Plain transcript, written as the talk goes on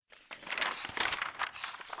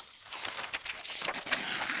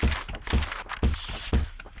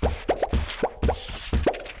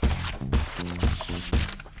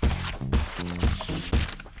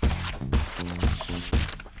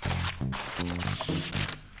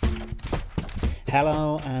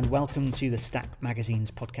Hello and welcome to the Stack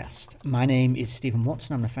Magazine's podcast. My name is Stephen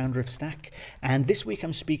Watson, I'm the founder of Stack, and this week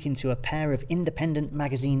I'm speaking to a pair of independent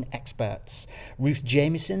magazine experts. Ruth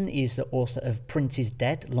Jamieson is the author of Print is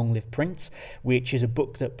Dead, Long Live Print, which is a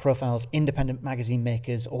book that profiles independent magazine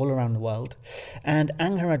makers all around the world. And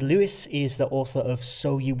Angharad Lewis is the author of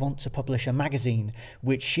So You Want to Publish a Magazine,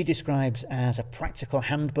 which she describes as a practical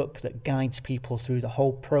handbook that guides people through the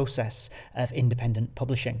whole process of independent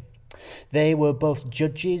publishing. They were both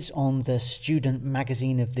judges on the Student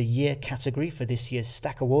Magazine of the Year category for this year's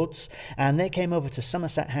Stack Awards, and they came over to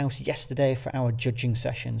Somerset House yesterday for our judging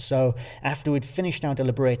session. So after we'd finished our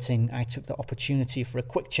deliberating, I took the opportunity for a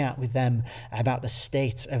quick chat with them about the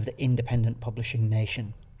state of the independent publishing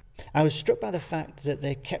nation. I was struck by the fact that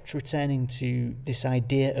they kept returning to this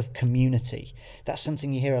idea of community. That's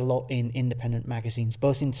something you hear a lot in independent magazines,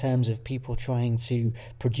 both in terms of people trying to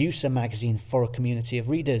produce a magazine for a community of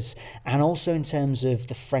readers, and also in terms of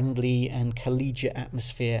the friendly and collegiate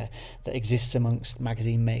atmosphere that exists amongst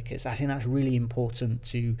magazine makers. I think that's really important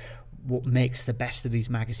to what makes the best of these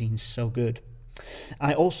magazines so good.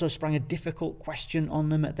 I also sprang a difficult question on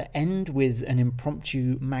them at the end with an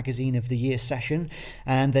impromptu Magazine of the Year session,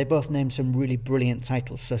 and they both named some really brilliant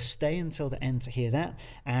titles, so stay until the end to hear that,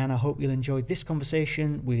 and I hope you'll enjoy this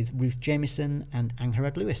conversation with Ruth Jamieson and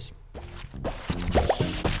Angharad Lewis.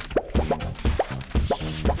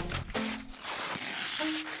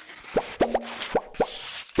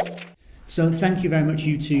 So thank you very much,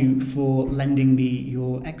 you two, for lending me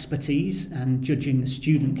your expertise and judging the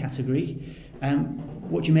student category.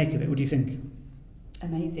 What do you make of it? What do you think?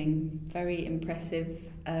 Amazing, very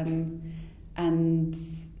impressive, and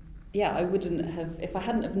yeah, I wouldn't have, if I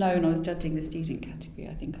hadn't have known I was judging the student category,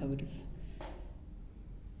 I think I would have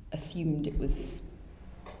assumed it was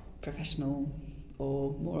professional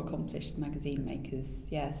or more accomplished magazine makers.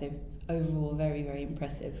 Yeah, so overall very, very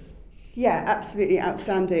impressive. Yeah, absolutely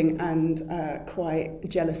outstanding and quite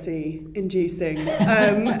jealousy-inducing,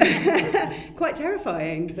 quite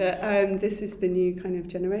terrifying. But this is the new kind of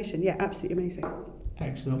generation. Yeah, absolutely amazing.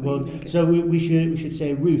 Excellent. Well, so we should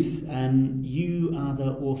say, Ruth, you are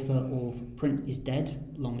the author of Print is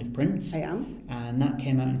Dead, Long Live Print. I am. And that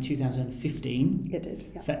came out in 2015. It did,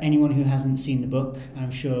 yeah. For anyone who hasn't seen the book,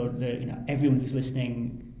 I'm sure that everyone who's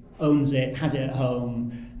listening owns it, has it at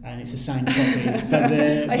home, and it's a signed copy. But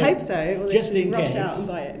I hope so. Well, just in rush case, out and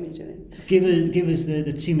buy it immediately. Give us the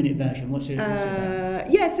 2-minute version. What's it about?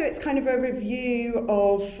 Yeah, so it's kind of a review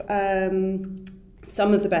of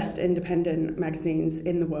some of the best independent magazines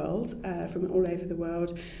in the world, from all over the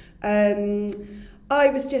world. I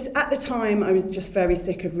was just very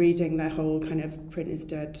sick of reading the whole kind of Print is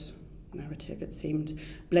Dead narrative. It seemed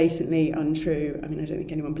blatantly untrue. I mean, I don't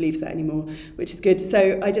think anyone believes that anymore, which is good.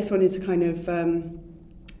 So I just wanted to kind of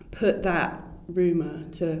put that rumour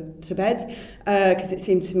to bed, because it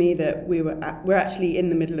seemed to me that we're actually in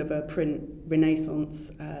the middle of a print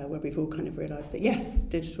renaissance, where we've all kind of realised that yes,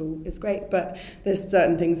 digital is great, but there's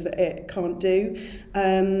certain things that it can't do,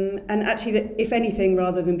 and actually that if anything,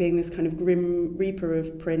 rather than being this kind of grim reaper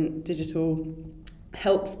of print, digital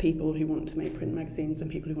helps people who want to make print magazines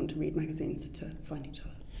and people who want to read magazines to find each other.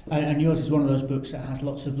 And yours is one of those books that has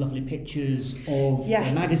lots of lovely pictures of yes.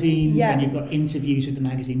 the magazines, yeah. And you've got interviews with the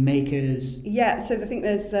magazine makers. Yeah, so I think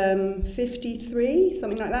there's 53,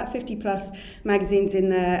 something like that, 50 plus magazines in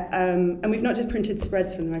there. And we've not just printed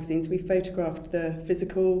spreads from the magazines, we've photographed the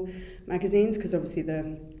physical magazines, because obviously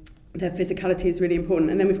their physicality is really important.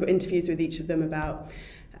 And then we've got interviews with each of them about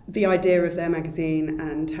the idea of their magazine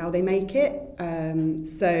and how they make it.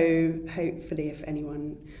 So hopefully if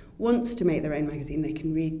anyone wants to make their own magazine, they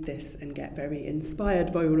can read this and get very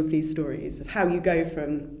inspired by all of these stories of how you go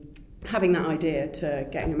from having that idea to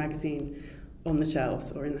getting a magazine on the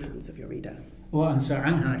shelves or in the hands of your reader. Well, and so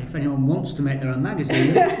Angharad, if anyone wants to make their own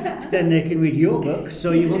magazine, then they can read your book,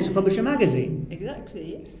 So You Want to Publish a Magazine.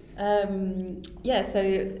 Exactly, yes.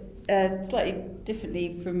 So slightly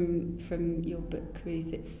differently from your book,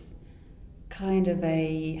 Ruth, it's kind of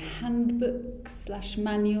a handbook /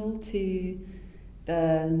 manual to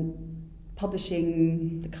the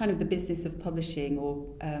publishing, the kind of the business of publishing, or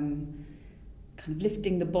kind of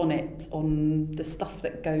lifting the bonnet on the stuff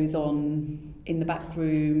that goes on in the back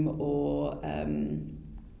room, or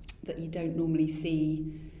that you don't normally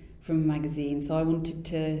see from a magazine. So I wanted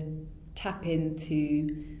to tap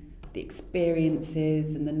into the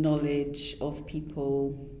experiences and the knowledge of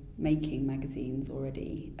people making magazines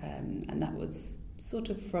already, and that was sort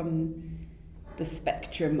of from the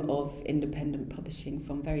spectrum of independent publishing,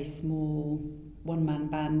 from very small one-man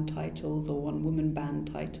band titles or one-woman band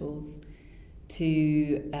titles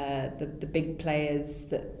to the big players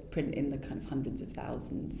that print in the kind of hundreds of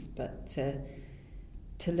thousands, but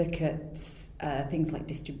to look at things like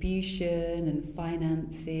distribution and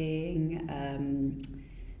financing,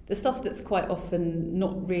 the stuff that's quite often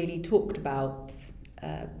not really talked about,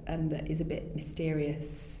 and that is a bit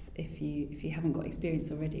mysterious if you haven't got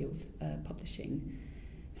experience already of publishing.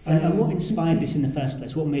 So, and what inspired this in the first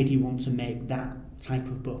place? What made you want to make that type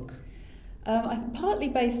of book? Partly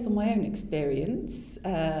based on my own experience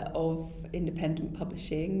of independent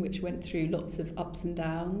publishing, which went through lots of ups and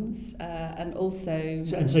downs, and also.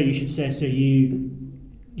 So you should say. So you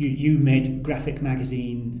made Graphic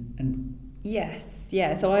Magazine and. Yes,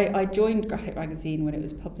 yeah. So I joined Graphic Magazine when it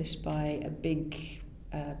was published by a big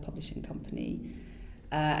publishing company,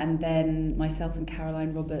 and then myself and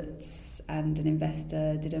Caroline Roberts and an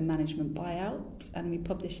investor did a management buyout, and we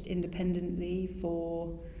published independently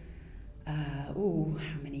for.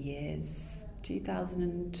 How many years?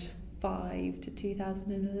 2005 to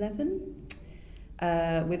 2011,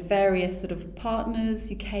 with various sort of partners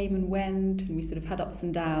who came and went, and we sort of had ups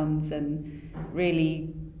and downs, and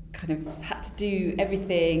really kind of had to do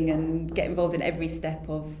everything and get involved in every step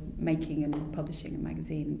of making and publishing a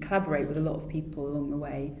magazine, and collaborate with a lot of people along the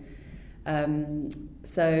way. And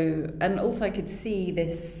also I could see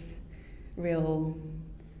this real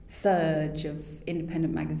surge of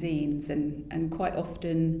independent magazines, and quite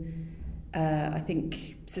often I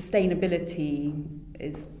think sustainability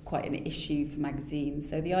is quite an issue for magazines.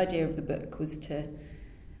 So the idea of the book was to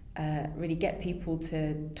really get people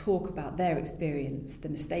to talk about their experience, the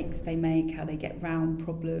mistakes they make, how they get round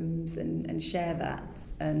problems, and share that.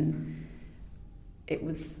 And it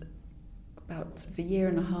was about sort of a year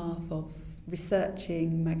and a half of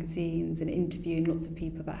researching magazines and interviewing lots of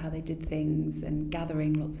people about how they did things, and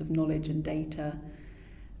gathering lots of knowledge and data,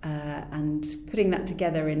 and putting that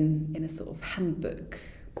together in a sort of handbook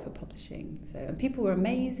for publishing. So, and people were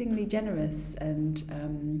amazingly generous and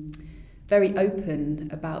very open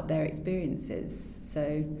about their experiences.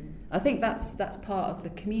 So I think that's part of the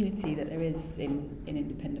community that there is in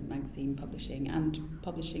independent magazine publishing and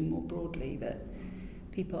publishing more broadly, that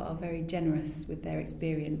people are very generous with their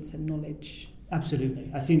experience and knowledge.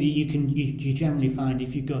 Absolutely. I think that you generally find,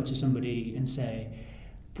 if you go to somebody and say,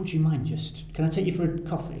 would you mind can I take you for a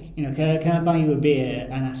coffee? You know, can I buy you a beer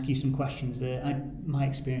and ask you some questions? My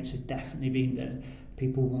experience has definitely been that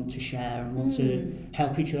people want to share and want to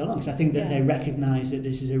help each other along. Because I think that they recognise that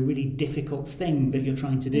this is a really difficult thing that you're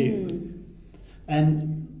trying to do.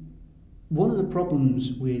 And one of the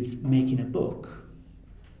problems with making a book,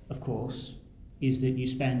 of course, is that you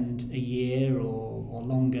spend a year or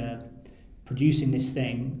longer producing this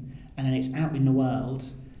thing, and then it's out in the world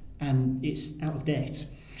and it's out of date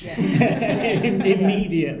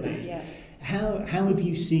immediately. Yeah. How have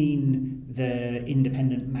you seen the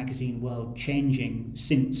independent magazine world changing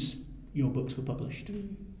since your books were published?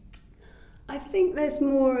 I think there's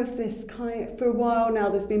more of this for a while now,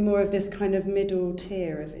 there's been more of this kind of middle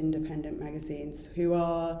tier of independent magazines who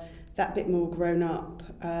are that bit more grown up.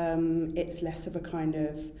 It's less of a kind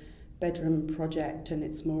of bedroom project, and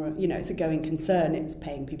it's more, it's a going concern. It's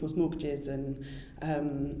paying people's mortgages and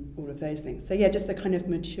all of those things. So yeah, just a kind of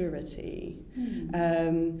maturity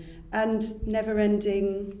and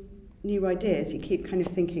never-ending new ideas. You keep kind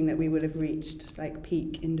of thinking that we will have reached like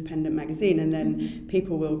peak independent magazine, and then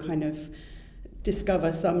people will kind of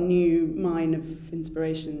discover some new mine of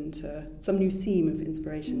inspiration some new seam of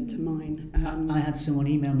inspiration to mine. I had someone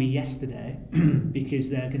email me yesterday because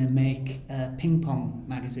they're going to make a ping pong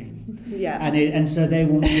magazine. Yeah. And so they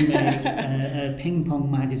want to make a ping pong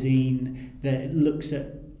magazine that looks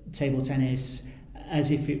at table tennis as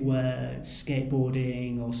if it were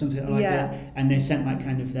skateboarding or something like that. And they sent like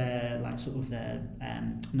kind of their like sort of their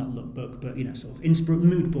not lookbook, but sort of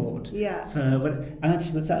mood board. Yeah. And I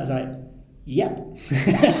just looked at it, I was like, yep.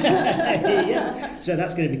 Yeah. So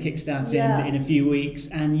that's going to be kickstarting in a few weeks,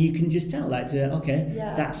 and you can just tell that's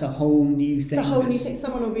a whole new thing. It's a whole new thing.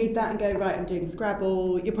 Someone will read that and go, right, I'm doing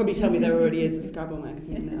Scrabble. You'll probably tell me there already is a Scrabble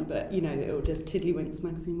magazine now, but it'll just Tiddlywinks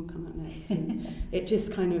magazine will come out next. And it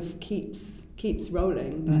just kind of keeps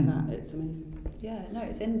rolling like that. It's amazing. Yeah, no,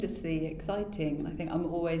 it's endlessly exciting, and I think I'm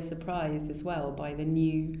always surprised as well by the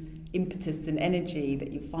new impetus and energy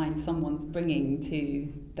that you find someone's bringing to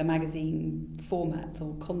the magazine format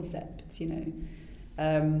or concepts.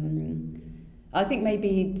 I think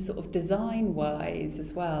maybe sort of design-wise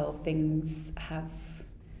as well, things have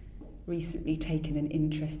recently taken an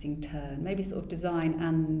interesting turn, maybe sort of design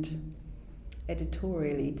and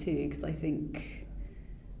editorially too, because I think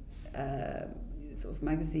sort of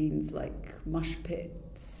magazines like Mush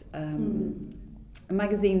Pits,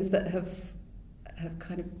 magazines that have have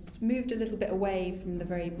kind of moved a little bit away from the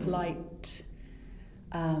very polite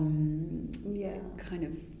kind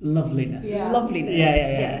of loveliness. Loveliness.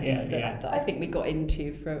 That I think we got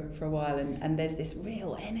into for a while, and there's this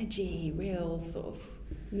real energy, real sort of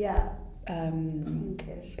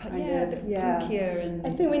punkish, punkier, and I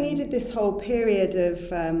think we needed this whole period of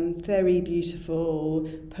very beautiful,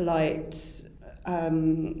 polite,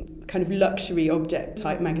 kind of luxury object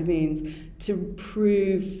type magazines to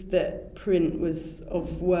prove that print was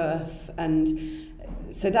of worth, and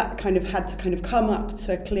so that kind of had to kind of come up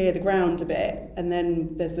to clear the ground a bit, and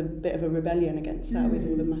then there's a bit of a rebellion against that with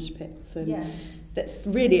all the mush pits, and that's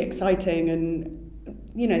really exciting. And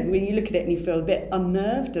you know, when you look at it and you feel a bit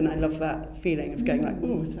unnerved, and I love that feeling of going like,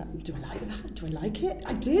 oh, do I like that? Do I like it?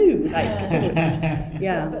 I do.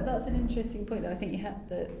 But that's an interesting point, though. I think you have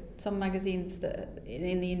some magazines that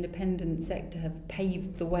in the independent sector have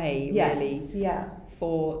paved the way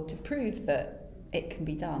to prove that it can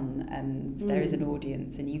be done, and there is an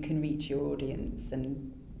audience, and you can reach your audience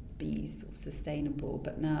and be sort of sustainable.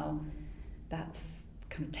 But now that's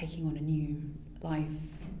kind of taking on a new life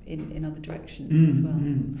in other directions as well.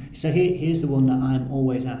 So here's the one that I'm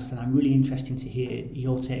always asked, and I'm really interested to hear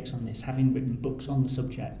your takes on this, having written books on the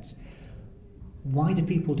subject. Why do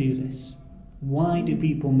people do this? Why do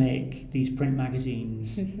people make these print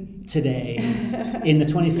magazines today in the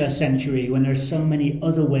 21st century when there are so many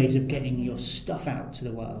other ways of getting your stuff out to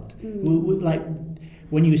the world? Like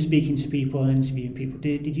when you were speaking to people and interviewing people,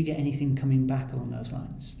 did you get anything coming back along those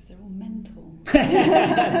lines? They're all mental.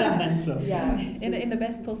 Mental. Yeah, in the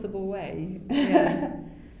best possible way. Yeah,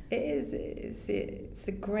 it is. It's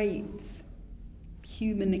a great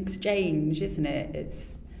human exchange, isn't it?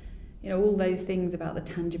 It's, you know, all those things about the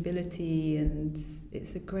tangibility, and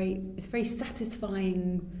it's very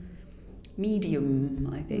satisfying medium,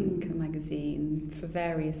 I think, a magazine, for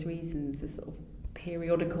various reasons. The sort of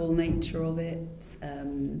periodical nature of it,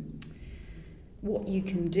 what you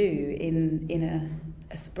can do in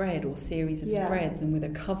a spread or series of spreads, and with a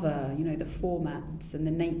cover, you know, the formats and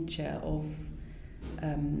the nature of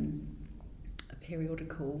a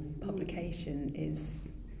periodical publication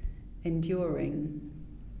is enduring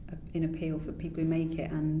in appeal for people who make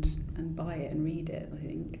it and buy it and read it, I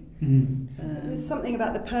think. There's something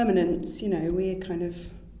about the permanence, you know, we're kind of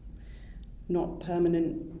not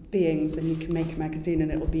permanent beings, and you can make a magazine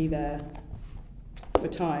and it'll be there for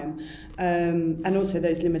time. And also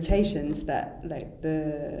those limitations that, like,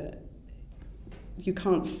 you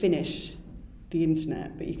can't finish the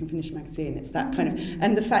internet, but you can finish a magazine. It's that kind of,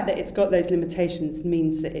 and the fact that it's got those limitations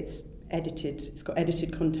means that it's got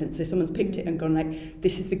edited content, so someone's picked it and gone like,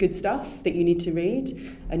 this is the good stuff that you need to read,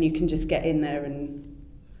 and you can just get in there and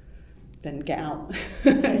then get out.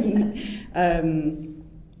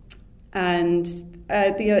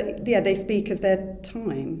 They speak of their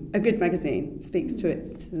time. A good magazine speaks to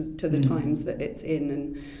the times that it's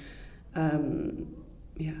in,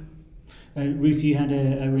 and Ruth, you had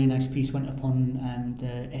a really nice piece went up on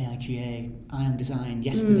AIGA Ion Design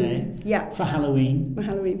yesterday for Halloween. My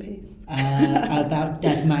Halloween piece. About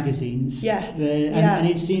dead magazines. Yes. And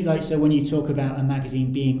it seemed like, so when you talk about a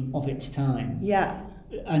magazine being of its time,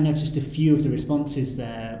 I noticed a few of the responses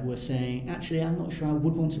there were saying, actually, I'm not sure I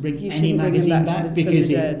would want to bring any magazine back because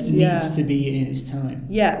it needs to be in its time.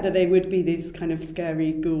 Yeah, that they would be these kind of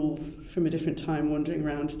scary ghouls from a different time wandering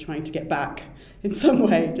around trying to get back in some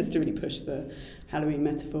way, just to really push the Halloween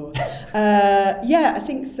metaphor. I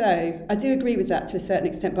think so. I do agree with that to a certain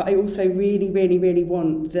extent, but I also really, really, really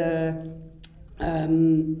want the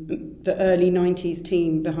early 90s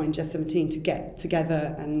team behind Just 17 to get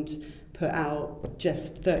together and put out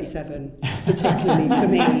Just 37, particularly for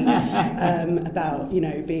me, about, you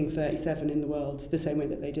know, being 37 in the world, the same way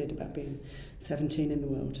that they did about being 17 in the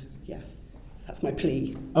world. Yes. That's my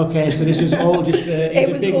plea. Okay, so this was all just a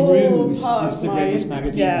big ruse just to bring this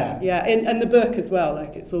magazine back. Yeah, and the book as well.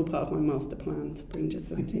 Like, it's all part of my master plan to bring Just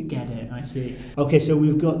 17 back. Get it, I see. Okay, so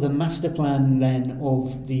we've got the master plan then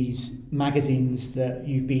of these magazines that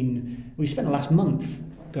we spent the last month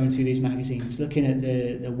going through these magazines, looking at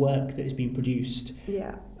the work that has been produced.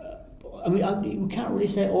 Yeah. I mean, we can't really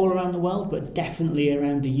say all around the world, but definitely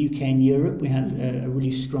around the UK and Europe, we had a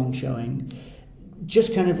really strong showing.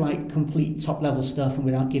 Just kind of like complete top-level stuff, and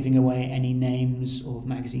without giving away any names of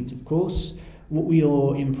magazines, of course. What were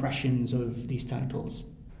your impressions of these titles?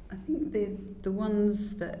 I think the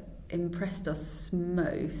ones that impressed us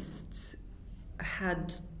most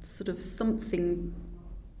had sort of something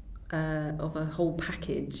of a whole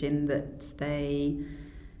package, in that they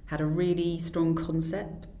had a really strong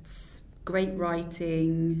concept, great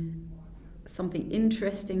writing, something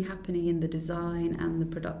interesting happening in the design and the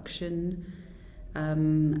production,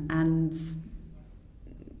 and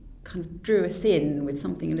kind of drew us in with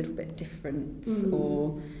something a little bit different,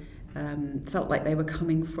 or felt like they were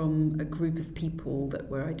coming from a group of people that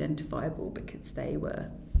were identifiable because they were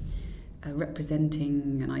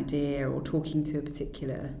representing an idea or talking to a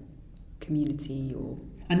particular community.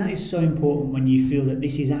 And that is so important when you feel that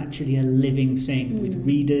this is actually a living thing with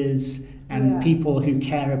readers and people who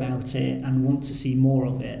care about it and want to see more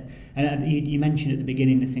of it. And you mentioned at the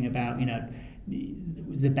beginning the thing about,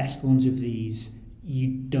 the best ones of these, you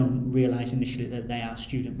don't realise initially that they are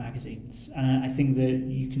student magazines. And I think that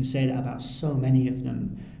you can say that about so many of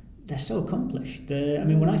them. They're so accomplished.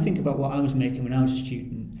 When I think about what I was making when I was a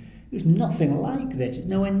student, it was nothing like this,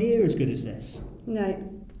 nowhere near as good as this. No.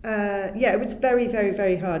 It was very, very,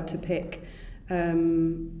 very hard to pick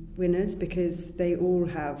winners because they all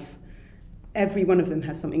have, every one of them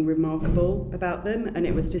has something remarkable about them, and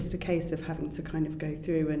it was just a case of having to kind of go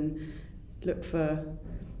through and look for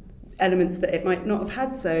elements that it might not have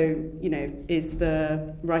had. So, is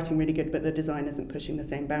the writing really good but the design isn't pushing the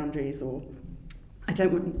same boundaries, or I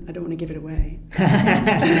don't want to give it away.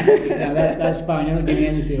 No, that's fine. You're not giving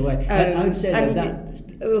anything away. I would say that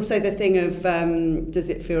also the thing of does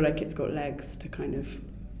it feel like it's got legs to kind of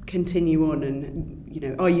continue on, and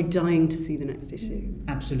are you dying to see the next issue?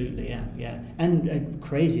 Absolutely, yeah. And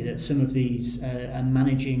crazy that some of these are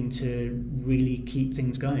managing to really keep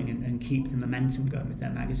things going and keep the momentum going with their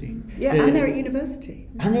magazine. Yeah, and they're at university.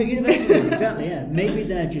 Exactly, yeah. Maybe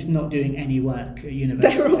they're just not doing any work at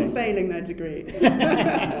university. They're all failing their degrees.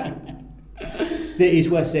 It is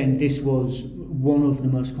worth saying this was one of the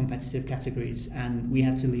most competitive categories, and we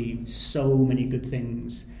had to leave so many good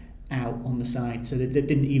things out on the side, so that they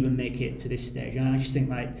didn't even make it to this stage. And I just think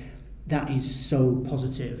that is so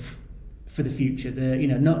positive for the future.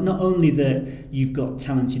 Not only that you've got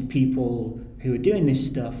talented people who are doing this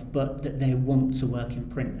stuff, but that they want to work in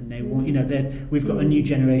print, and they want, we've got a new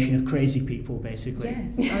generation of crazy people, basically.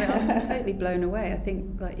 Yes, I'm totally blown away. I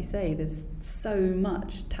think, like you say, there's so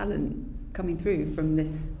much talent coming through from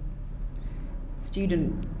this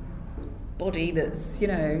student body that's,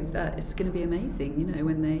 that it's going to be amazing,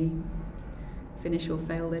 when they finish or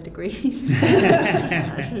fail their degrees,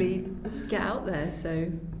 actually get out there.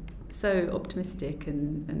 So optimistic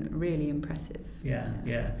and really impressive.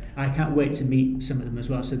 Yeah. I can't wait to meet some of them as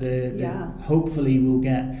well. So hopefully we'll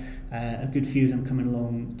get a good few of them coming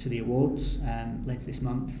along to the awards later this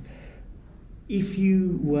month. If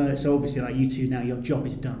you were, so obviously like you two now, your job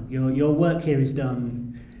is done. Your work here is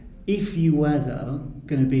done. If you were, though,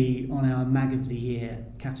 going to be on our Mag of the Year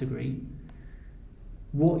category,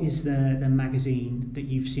 what is the magazine that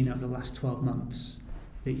you've seen over the last 12 months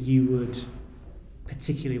that you would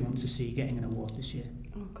particularly want to see getting an award this year?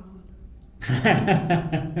 Oh, God.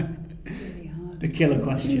 It's really hard. The killer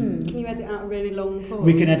question. Can you edit out a really long pause?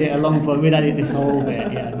 We can edit a long pause. We'd edit this whole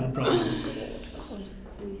bit, yeah, no problem. God,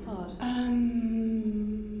 it's really hard. I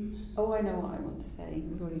know what I want to say.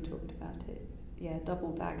 We've already talked about it. Yeah,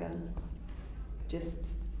 Double Dagger.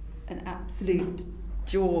 Just an absolute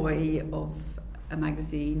joy of a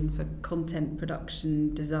magazine for content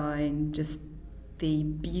production, design, just the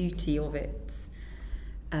beauty of it.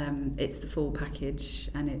 It's the full package,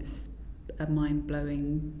 and it's a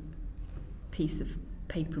mind-blowing piece of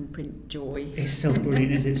paper and print joy. It's so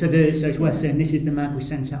brilliant, isn't it? So it's worth saying this is the mag we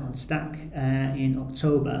sent out on Stack in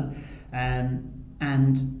October, and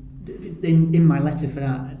in my letter for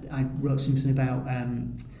that, I wrote something about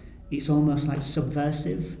it's almost like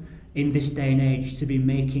subversive in this day and age to be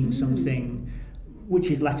making something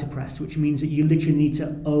which is letterpress, which means that you literally need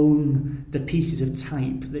to own the pieces of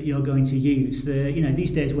type that you're going to use.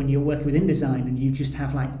 These days when you're working with InDesign and you just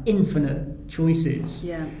have like infinite choices.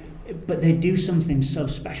 Yeah. But they do something so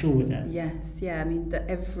special with it. Yes, yeah. I mean, that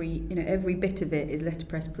every bit of it is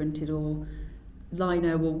letterpress printed or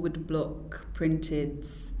lino or woodblock printed.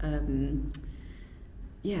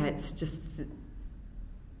 It's just,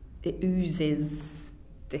 it oozes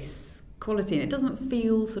this quality, and it doesn't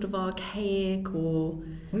feel sort of archaic or...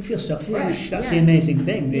 It feels so fresh. That's the amazing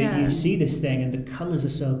thing. You see this thing and the colours are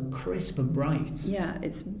so crisp and bright. Yeah,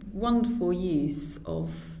 it's wonderful use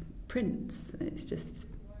of print. It's just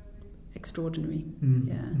extraordinary.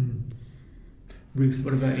 Ruth,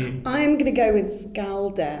 what about you? I'm going to go with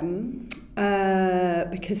Galdem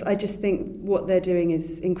because I just think what they're doing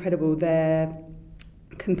is incredible. They're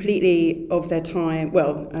completely of their time.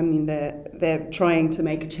 Well, I mean, they're trying to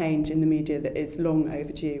make a change in the media that is long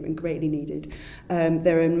overdue and greatly needed.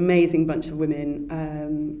 They're an amazing bunch of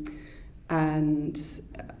women, and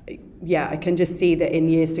I can just see that in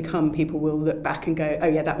years to come, people will look back and go, "Oh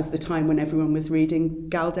yeah, that was the time when everyone was reading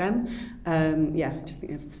Galdem." I just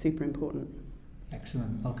think they're super important.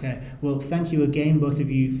 Excellent. Okay. Well, thank you again, both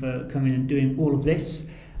of you, for coming and doing all of this.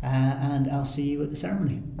 And I'll see you at the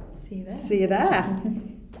ceremony. See you there. See you there.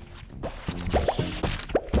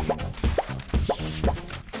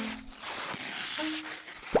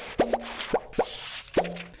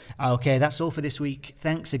 Okay, that's all for this week.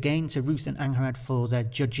 Thanks again to Ruth and Angharad for their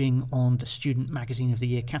judging on the Student Magazine of the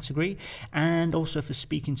Year category, and also for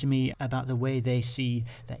speaking to me about the way they see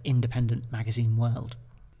the independent magazine world.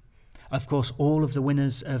 Of course, all of the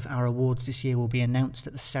winners of our awards this year will be announced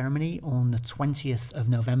at the ceremony on the 20th of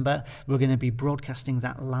November. We're going to be broadcasting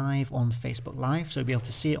that live on Facebook Live, so you'll be able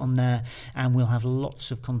to see it on there, and we'll have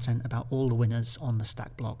lots of content about all the winners on the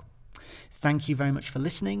Stack blog. Thank you very much for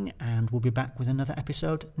listening, and we'll be back with another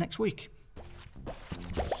episode next week.